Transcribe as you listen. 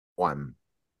One.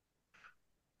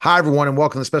 Hi, everyone, and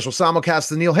welcome to the special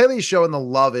simulcast of the Neil Haley Show and the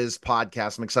Love Is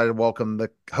podcast. I'm excited to welcome the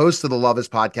host of the Love Is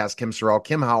podcast, Kim Sorrelle.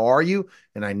 Kim, how are you?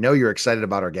 And I know you're excited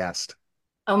about our guest.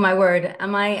 Oh my word.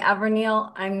 Am I ever,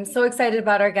 Neil? I'm so excited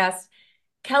about our guest,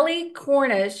 Kelley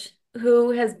Cornish,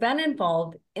 who has been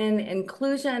involved in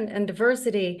inclusion and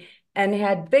diversity and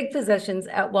had big positions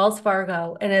at Wells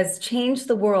Fargo and has changed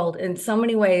the world in so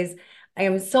many ways. I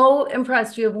am so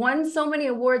impressed. You have won so many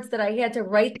awards that I had to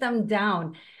write them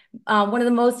down. One of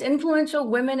the most influential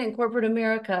women in corporate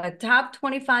America, top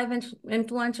 25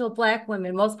 influential Black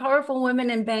women, most powerful women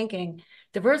in banking,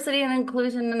 Diversity and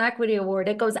Inclusion and Equity Award.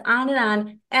 It goes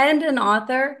on, and an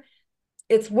author.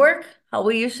 It's work. How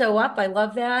will you show up? I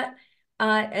love that.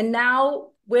 And now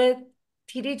with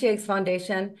TD Jakes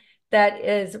Foundation, that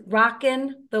is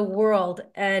rocking the world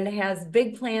and has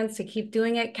big plans to keep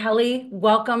doing it. Kelley,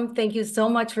 welcome. Thank you so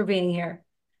much for being here.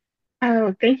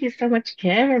 Oh, thank you so much,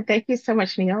 Kim, and thank you so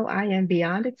much, Neil. I am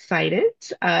beyond excited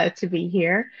to be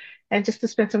here and just to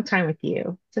spend some time with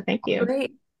you. So thank you.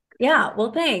 Great. Yeah,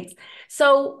 well, thanks.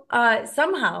 So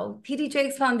somehow TD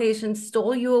Jakes Foundation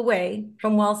stole you away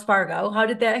from Wells Fargo. How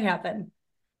did that happen?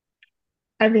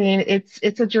 I mean,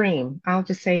 it's a dream. I'll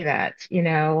just say that.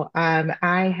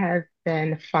 I have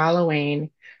been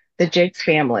following the Jakes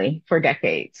family for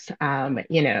decades.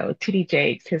 T.D.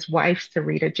 Jakes, his wife,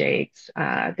 Sarita Jakes,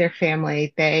 their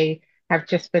family, they have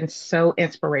just been so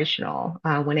inspirational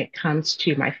when it comes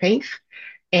to my faith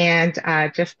and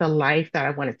just the life that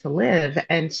I wanted to live.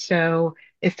 And so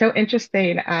it's so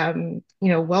interesting.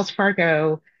 Wells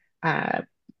Fargo uh,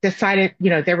 decided,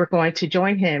 they were going to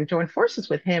join forces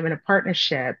with him in a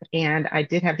partnership. And I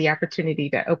did have the opportunity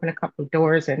to open a couple of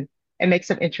doors and make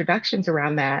some introductions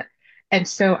around that. And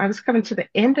so I was coming to the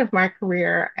end of my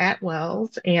career at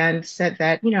Wells and said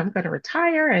that, I'm going to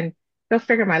retire and go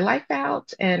figure my life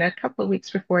out. And a couple of weeks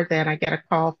before then, I get a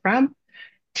call from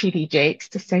TD Jakes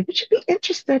to say, would you be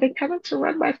interested in coming to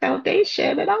run my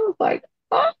foundation? And I was like,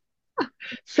 oh.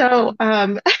 So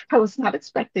I was not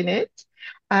expecting it.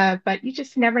 But you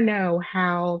just never know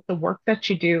how the work that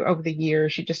you do over the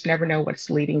years, you just never know what it's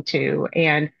leading to.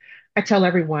 And I tell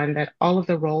everyone that all of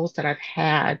the roles that I've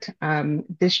had,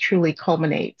 this truly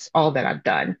culminates all that I've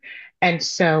done. And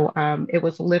so it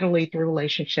was literally through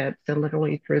relationships and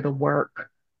literally through the work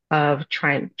of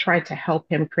trying to help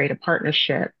him create a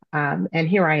partnership. And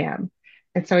here I am.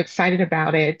 And so excited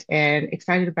about it and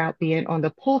excited about being on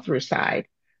the pull through side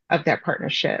of that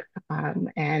partnership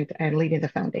and leading the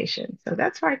foundation. So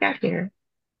that's why I got here.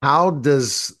 How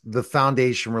does the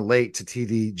foundation relate to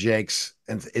TD Jakes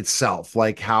and itself?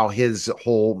 Like how his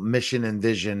whole mission and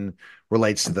vision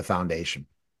relates to the foundation?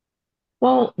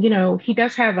 Well, he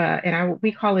does have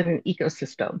we call it an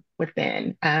ecosystem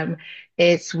within.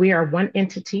 We are one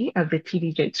entity of the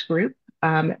TD Jakes Group.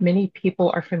 Many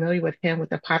people are familiar with him with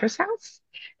the Potter's House,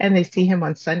 and they see him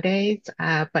on Sundays.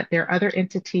 But there are other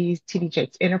entities, TD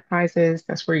Jakes Enterprises.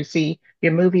 That's where you see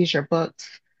your movies, your books,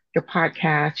 your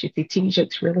podcasts. You see TD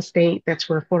Jakes Real Estate. That's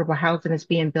where affordable housing is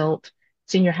being built,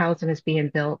 senior housing is being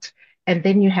built. And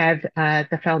then you have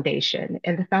the foundation,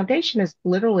 and the foundation is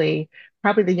literally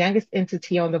probably the youngest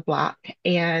entity on the block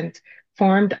and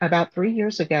formed about 3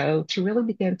 years ago to really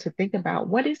begin to think about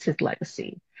what is his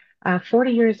legacy.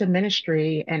 40 years in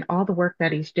ministry and all the work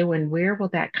that he's doing, where will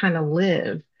that kind of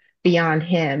live beyond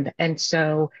him? And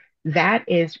so that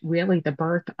is really the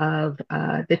birth of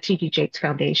the T.D. Jakes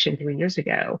Foundation 3 years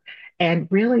ago. And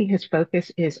really, his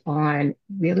focus is on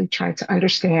really trying to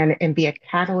understand and be a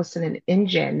catalyst and an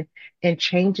engine in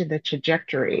changing the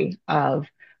trajectory of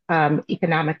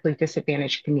economically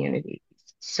disadvantaged communities.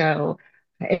 So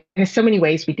there's so many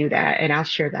ways we do that, and I'll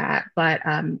share that. But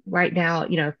right now,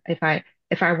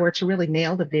 if I were to really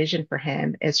nail the vision for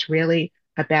him, it's really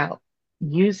about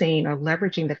using or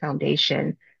leveraging the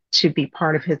foundation to be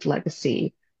part of his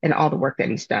legacy and all the work that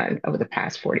he's done over the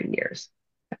past 40 years.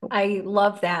 So, I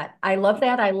love that. I love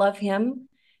that. I love him.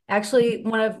 Actually,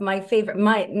 one of my favorite,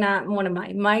 my not one of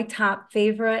my top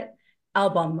favorite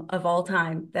album of all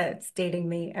time that's dating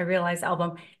me. I realize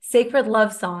album Sacred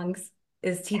Love Songs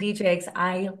is TD Jakes.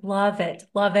 I love it.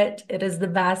 Love it. It is the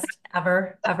best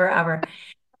ever, ever, ever.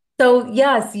 So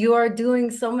yes, you are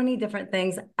doing so many different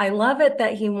things. I love it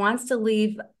that he wants to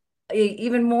leave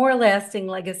even more lasting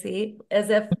legacy, as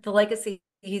if the legacy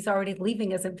he's already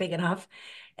leaving isn't big enough.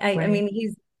 I right.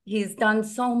 mean, he's done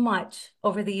so much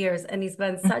over the years, and he's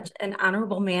been such an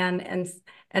honorable man and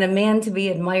a man to be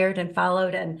admired and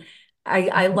followed. And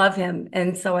I love him,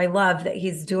 and so I love that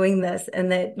he's doing this,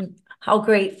 and that how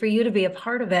great for you to be a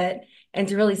part of it and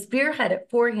to really spearhead it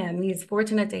for him. He's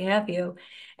fortunate to have you.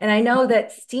 And I know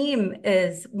that STEAM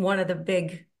is one of the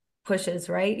big pushes,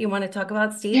 right? You want to talk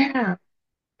about STEAM? Yeah,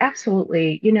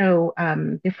 absolutely.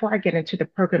 Before I get into the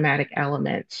programmatic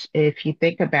elements, if you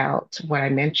think about what I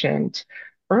mentioned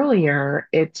earlier,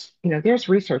 there's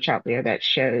research out there that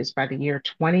shows by the year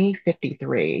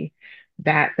 2053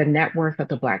 that the net worth of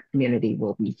the Black community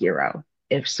will be zero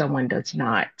if someone does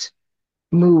not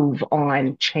move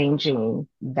on changing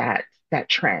that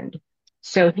trend.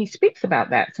 So he speaks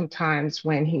about that sometimes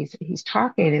when he's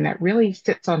talking, and that really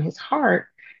sits on his heart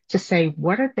to say,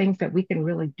 what are things that we can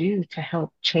really do to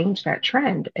help change that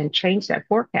trend and change that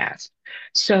forecast?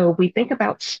 So we think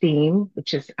about STEAM,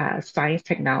 which is science,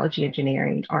 technology,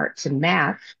 engineering, arts, and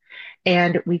math.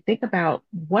 And we think about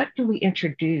what do we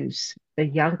introduce the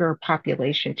younger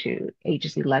population to,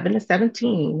 ages 11 to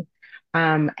 17,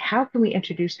 how can we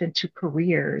introduce them to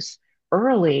careers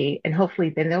early, and hopefully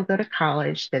then they'll go to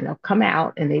college, then they'll come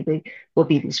out and will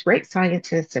be these great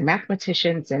scientists and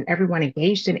mathematicians and everyone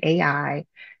engaged in AI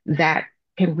that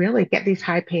can really get these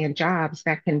high paying jobs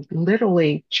that can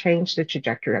literally change the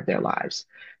trajectory of their lives.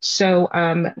 So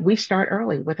we start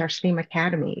early with our STEAM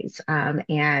academies,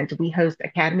 and we host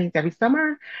academies every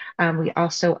summer. We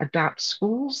also adopt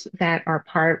schools that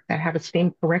have a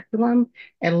STEAM curriculum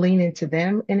and lean into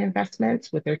them in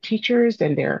investments with their teachers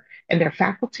and their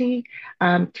faculty,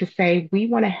 to say we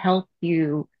want to help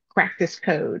you crack this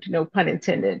code, no pun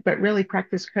intended, but really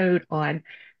crack this code on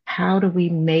how do we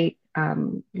make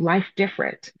life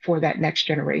different for that next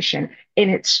generation.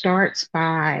 And it starts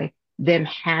by them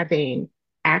having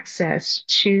access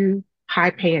to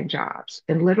high paying jobs.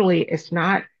 And literally, it's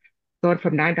not going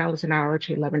from $9 an hour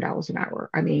to $11 an hour.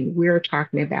 I mean, we're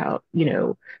talking about,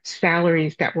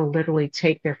 salaries that will literally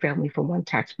take their family from one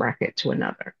tax bracket to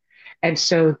another. And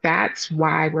so that's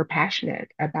why we're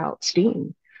passionate about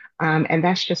STEAM. And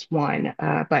that's just one.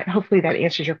 But hopefully that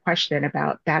answers your question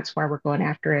about that's why we're going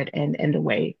after it and the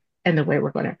way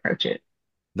we're going to approach it.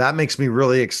 That makes me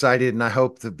really excited, and I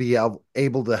hope to be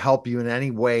able to help you in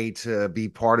any way to be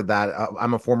part of that.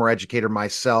 I'm a former educator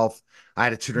myself. I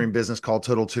had a tutoring business called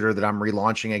Total Tutor that I'm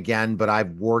relaunching again, but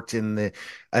I've worked in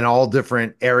all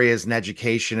different areas in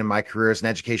education in my career as an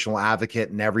educational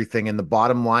advocate and everything. And the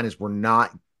bottom line is we're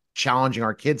not challenging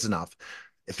our kids enough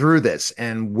through this.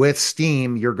 And with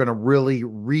STEAM, you're going to really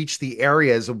reach the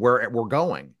areas of where we're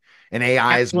going. And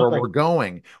AI is where Absolutely. we're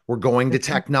going. We're going to Mhm.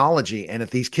 technology. And if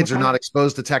these kids are Okay. not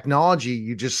exposed to technology,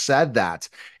 you just said that.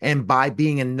 And by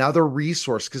being another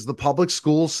resource, because the public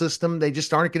school system, they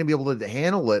just aren't going to be able to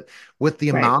handle it with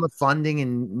the Right. amount of funding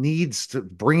and needs to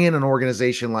bring in an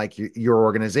organization like your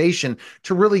organization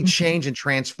to really Mhm. change and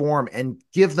transform and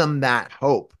give them that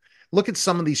hope. Look at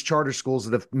some of these charter schools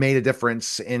that have made a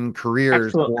difference in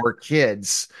careers Absolutely. for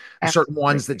kids, certain Absolutely.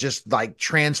 ones that just like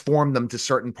transform them to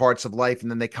certain parts of life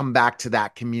and then they come back to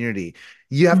that community.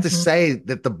 You have to Mhm. say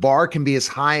that the bar can be as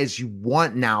high as you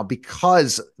want now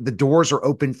because the doors are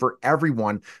open for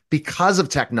everyone because of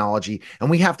technology, and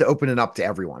we have to open it up to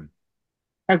everyone.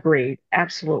 Agreed.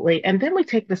 Absolutely. And then we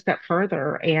take the step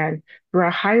further, and through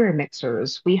our hiring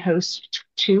mixers, we host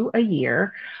two a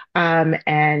year.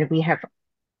 And we have,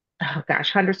 oh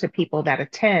gosh, hundreds of people that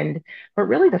attend. But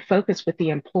really, the focus with the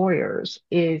employers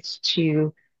is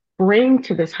to bring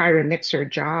to this hiring mixer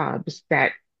jobs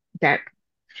that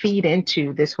feed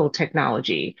into this whole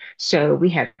technology. So we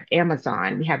have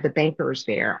Amazon, we have the bankers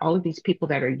there, all of these people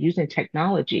that are using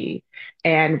technology,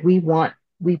 and we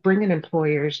bring in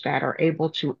employers that are able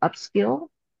to upskill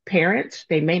parents.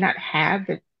 They may not have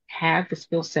the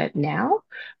skill set now,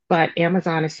 but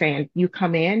Amazon is saying, you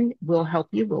come in, we'll help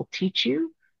you, we'll teach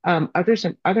you.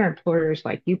 Other employers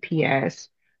like UPS,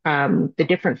 the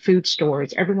different food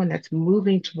stores, everyone that's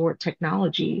moving toward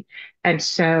technology. And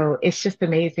so it's just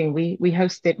amazing. We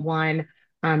hosted one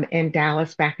in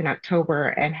Dallas back in October,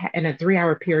 and in a 3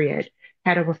 hour period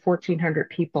had over 1,400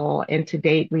 people. And to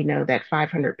date, we know that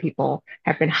 500 people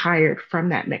have been hired from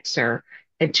that mixer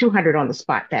and 200 on the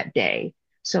spot that day.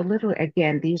 So literally,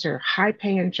 again, these are high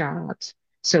paying jobs.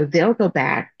 So they'll go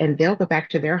back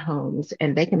to their homes,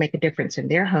 and they can make a difference in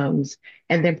their homes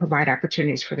and then provide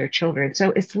opportunities for their children. So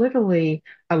it's literally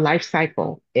a life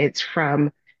cycle. It's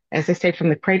from, as I say, from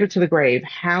the cradle to the grave.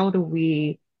 How do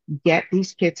we get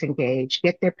these kids engaged,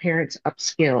 get their parents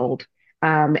upskilled,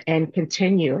 and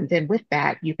continue? And then with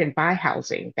that, you can buy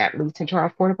housing that leads into our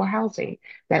affordable housing,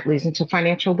 that leads into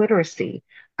financial literacy.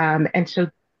 And so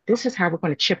this is how we're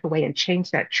going to chip away and change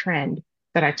that trend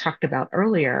that I talked about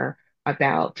earlier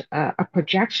about a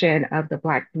projection of the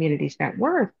Black community's net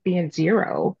worth being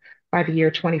zero by the year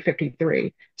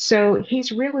 2053. So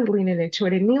he's really leaning into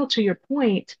it. And Neil, to your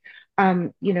point,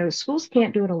 schools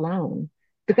can't do it alone.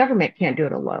 The government can't do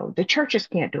it alone. The churches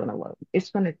can't do it alone. It's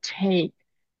going to take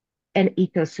an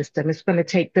ecosystem. It's going to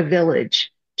take the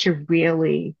village to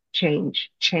really change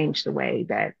the way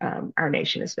that our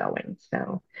nation is going.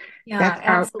 So Yeah, that's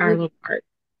our absolutely. little part.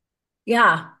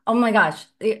 Yeah. Oh my gosh.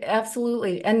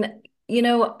 Absolutely. And,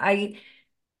 I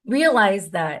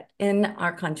realize that in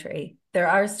our country, there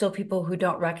are still people who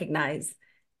don't recognize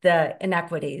the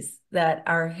inequities that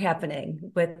are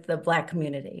happening with the Black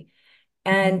community.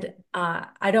 Mhm, And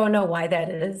I don't know why that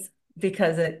is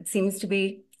because it seems to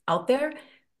be out there,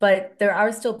 but there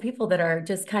are still people that are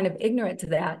just kind of ignorant to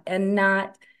that and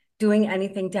not doing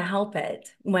anything to help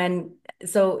it.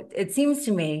 So it seems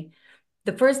to me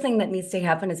the first thing that needs to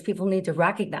happen is people need to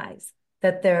recognize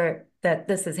that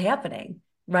this is happening,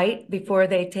 right? Before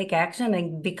they take action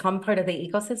and become part of the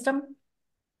ecosystem.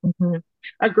 mhm.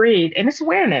 Agreed. And it's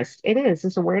awareness. It is.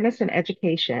 It's awareness and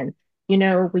education.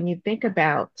 When you think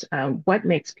about what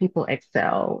makes people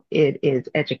excel, it is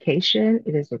education,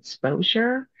 it is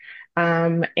exposure,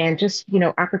 and just,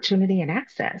 opportunity and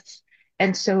access.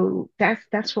 And so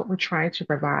that's what we're trying to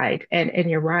provide. And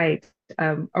you're right.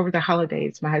 Over the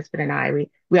holidays, my husband and I,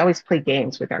 we always play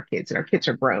games with our kids, and our kids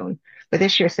are grown. But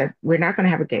this year said, we're not going to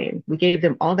have a game. We gave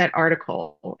them all that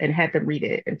article and had them read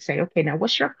it and say, okay, now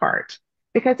what's your part?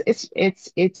 Because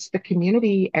it's the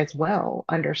community as well,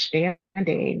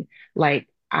 understanding like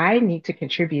I need to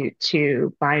contribute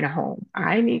to buying a home.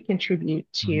 I need to contribute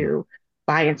mhm. to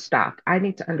buying stock. I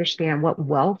need to understand what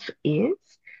wealth is.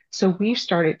 So we've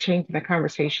started changing the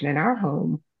conversation in our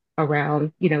home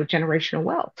around, generational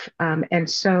wealth. And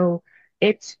so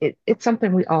it's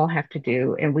something we all have to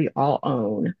do and we all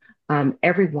own,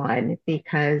 everyone,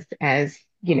 because as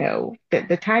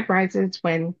the tide rises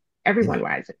when Yeah, everyone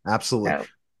rises. absolutely. So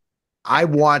I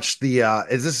watched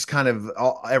as this is kind of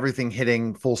everything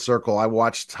hitting full circle. I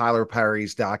watched Tyler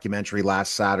Perry's documentary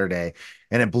last Saturday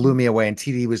and it blew me away. And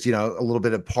TD was, a little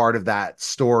bit of part of that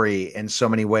story in so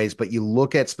many ways. But you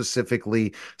look at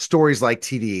specifically stories like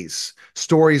TD's,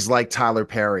 stories like Tyler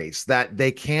Perry's, that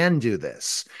they can do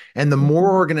this. And the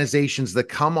more mhm, organizations that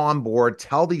come on board,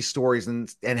 tell these stories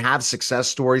and have success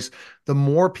stories, the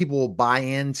more people will buy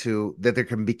into that there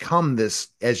can become this,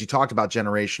 as you talked about,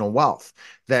 generational wealth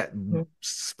that mhm,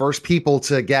 first people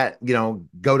to get,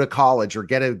 go to college or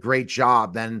get a great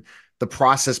job, then the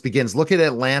process begins. Look at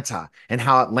Atlanta and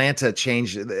how Atlanta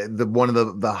changed one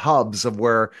of the hubs of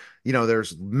where,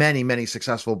 there's many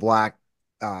successful Black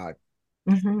uh,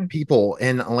 mhm. people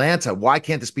in Atlanta. Why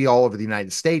can't this be all over the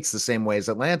United States the same way as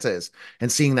Atlanta is?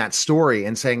 And seeing that story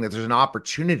and saying that there's an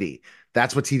opportunity.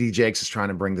 That's what TD Jakes is trying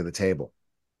to bring to the table.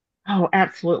 Oh,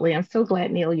 absolutely. I'm so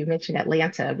glad, Neil, you mentioned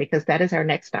Atlanta because that is our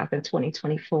next stop in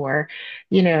 2024.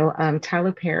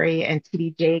 Tyler Perry and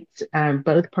TD Jakes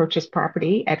both purchased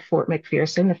property at Fort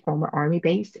McPherson, the former Army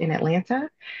base in Atlanta.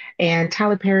 And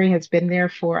Tyler Perry has been there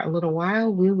for a little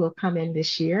while. We will come in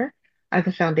this year. As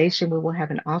a foundation, we will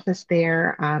have an office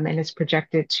there, and it's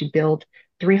projected to build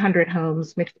 300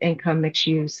 homes, mixed income, mixed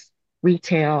use,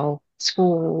 retail,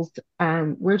 schools.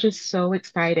 We're just so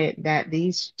excited that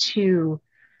these two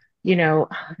you know,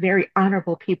 very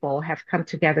honorable people have come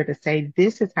together to say,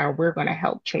 this is how we're going to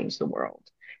help change the world.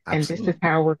 And this is Absolutely.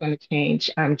 how we're going to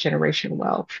change generational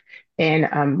wealth in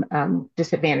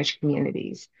disadvantaged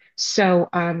communities. So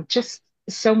just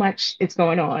so much is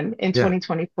going on in Yeah.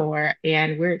 2024.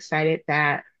 And we're excited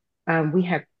that we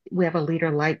have a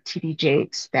leader like TD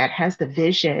Jakes that has the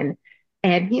vision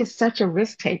and he is such a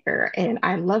risk taker. And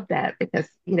I love that because,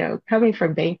 coming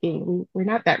from banking, we're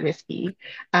not that risky.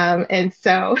 And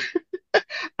so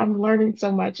I'm learning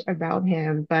so much about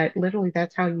him, but literally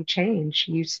that's how you change.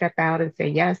 You step out and say,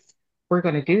 yes, we're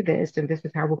going to do this, and this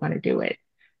is how we're going to do it.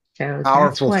 So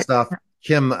that's Powerful what, stuff.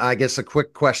 Kim, I guess a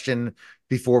quick question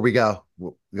before we go.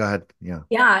 Go ahead. Yeah.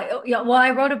 Yeah, yeah. Well,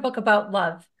 I wrote a book about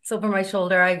love. It's over my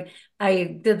shoulder. I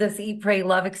did this eat, pray,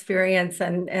 love experience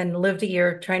and lived a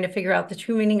year trying to figure out the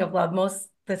true meaning of love most of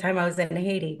the time I was in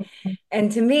Haiti.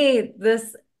 And to me,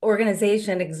 this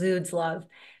organization exudes love.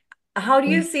 How do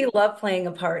you see love playing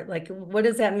a part? Like, what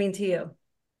does that mean to you?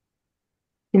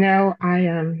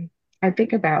 I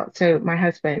think about so my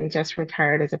husband just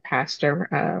retired as a pastor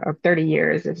of 30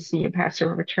 years as a senior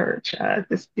pastor of a church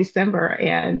this December.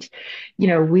 And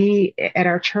we at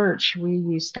our church we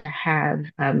used to have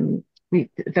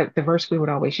the verse we would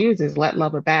always use is let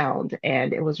love abound.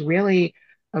 And it was really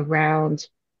around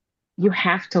you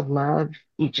have to love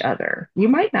each other. You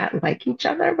might not like each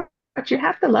other, but you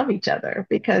have to love each other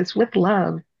because with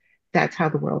love, that's how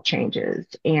the world changes.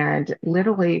 And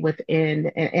literally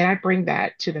and I bring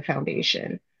that to the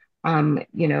foundation.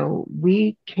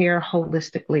 We care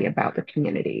holistically about the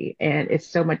community, and it's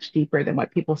so much deeper than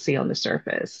what people see on the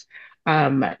surface.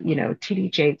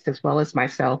 TD Jakes, as well as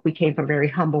myself, we came from very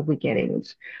humble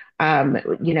beginnings.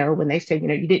 When they say,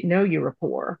 you didn't know you were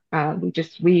poor,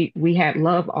 we had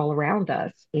love all around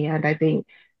us. And I think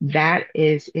that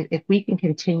is, if we can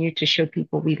continue to show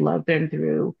people we love them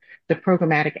through the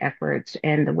programmatic efforts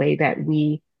and the way that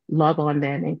we love on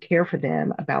them and care for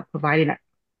them about providing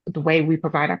the way we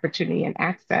provide opportunity and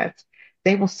access,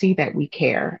 they will see that we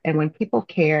care. And when people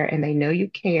care and they know you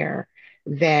care,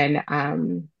 then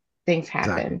things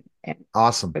Exactly. happen and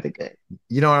Awesome. for the good.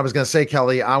 You know what I was going to say,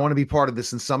 Kelley? I want to be part of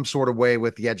this in some sort of way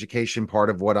with the education part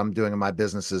of what I'm doing in my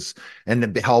businesses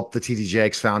and to help the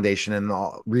TDJX Foundation and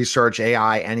research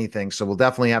AI, anything. So we'll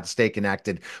definitely have to stay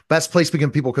connected. Best place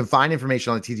people can find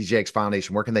information on the TDJX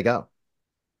Foundation. Where can they go?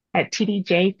 At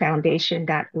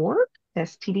tdjfoundation.org.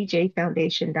 That's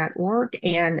tdjfoundation.org.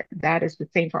 And that is the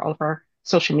same for all of our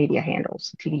social media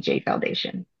handles, TDJ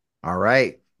Foundation. All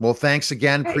right. Well, thanks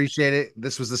again. Great. Appreciate it.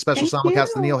 This was the special Thank simulcast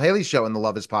of the you. Neil Haley Show and the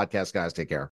Love Is Podcast, guys. Take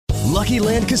care. Lucky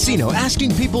Land Casino,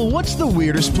 asking people, what's the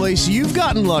weirdest place you've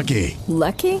gotten lucky?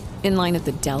 Lucky? In line at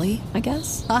the deli, I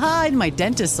guess? Aha, in my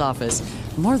dentist's office.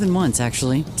 More than once,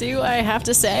 actually. Do I have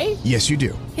to say? Yes, you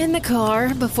do. In the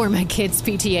car before my kids'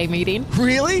 PTA meeting.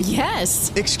 Really?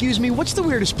 Yes. Excuse me, what's the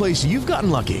weirdest place you've gotten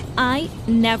lucky? I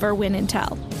never win and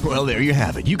tell. Well, there you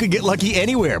have it. You can get lucky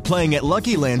anywhere, playing at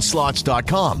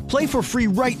LuckyLandSlots.com. Play for free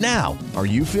right now. Are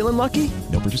you feeling lucky?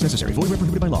 No purchase necessary. Void where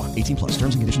prohibited by law. 18+.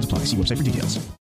 Terms and conditions apply. See website for details.